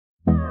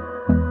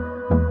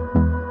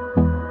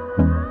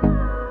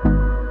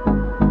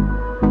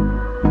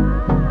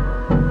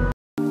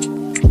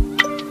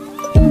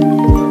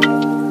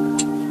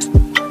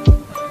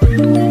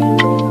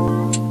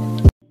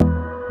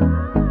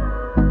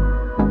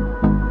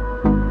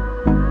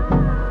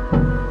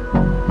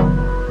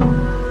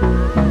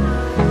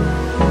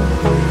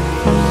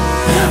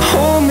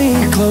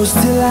close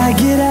till I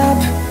get up.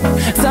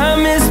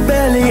 Time is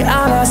barely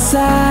on our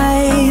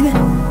side.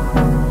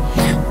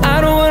 I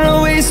don't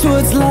wanna waste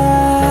what's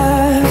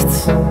left.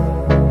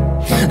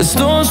 The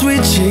storms we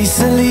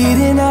chase are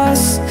leading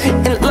us,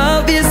 and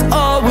love is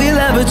all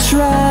we'll ever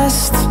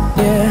trust.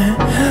 Yeah,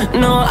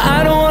 no, I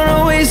don't wanna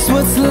waste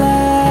what's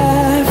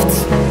left.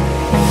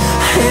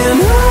 And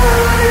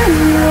on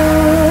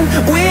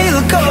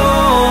we'll go,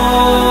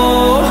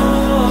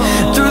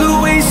 through the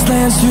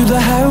wastelands, through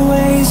the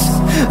highways,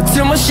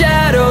 till my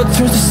shadow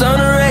turns to sun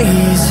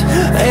rays.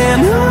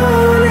 And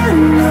on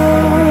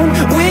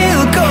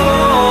we'll go,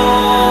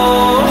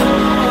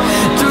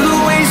 through the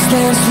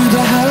wastelands, through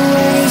the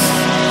highways,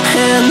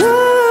 and on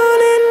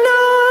we'll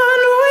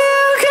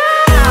go.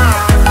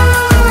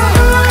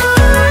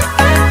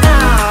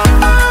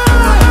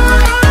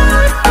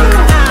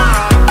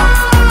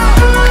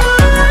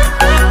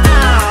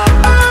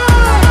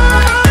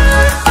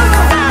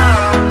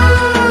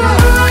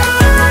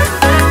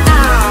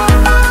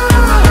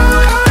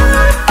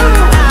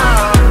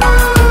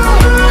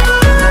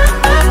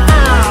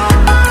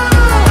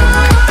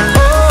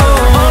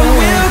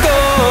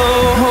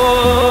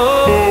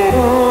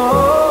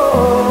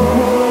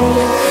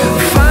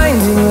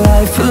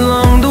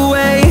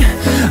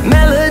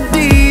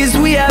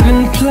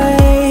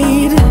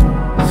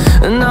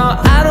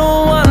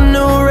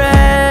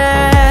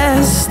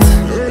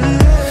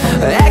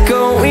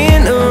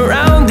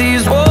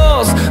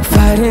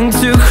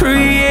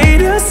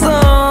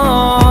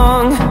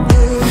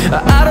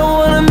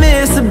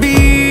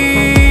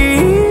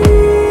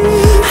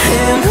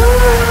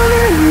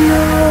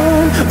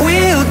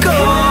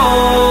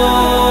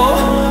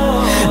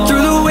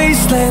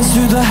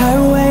 Through the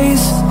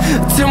highways,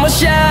 till my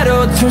shadow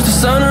turns to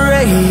sun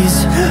rays.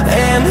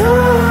 And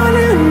on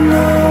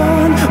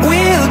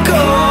we'll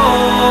go,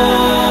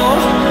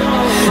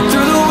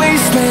 through the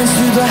wastelands,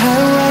 through the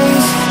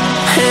highways,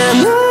 and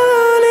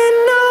on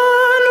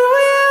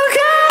we'll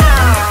go.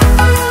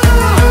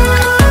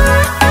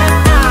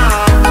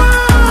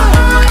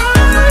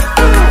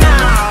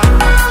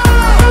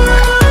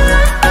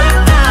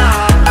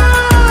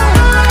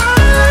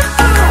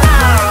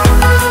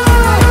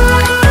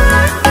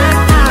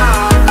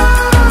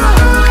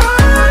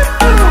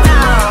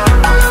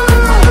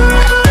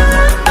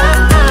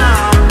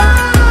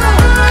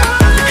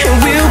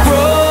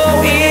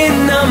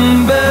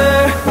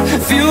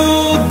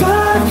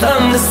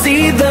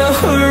 See the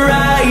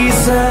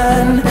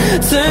horizon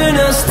turn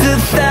us to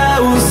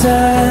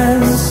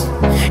thousands,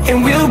 and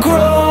we'll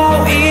grow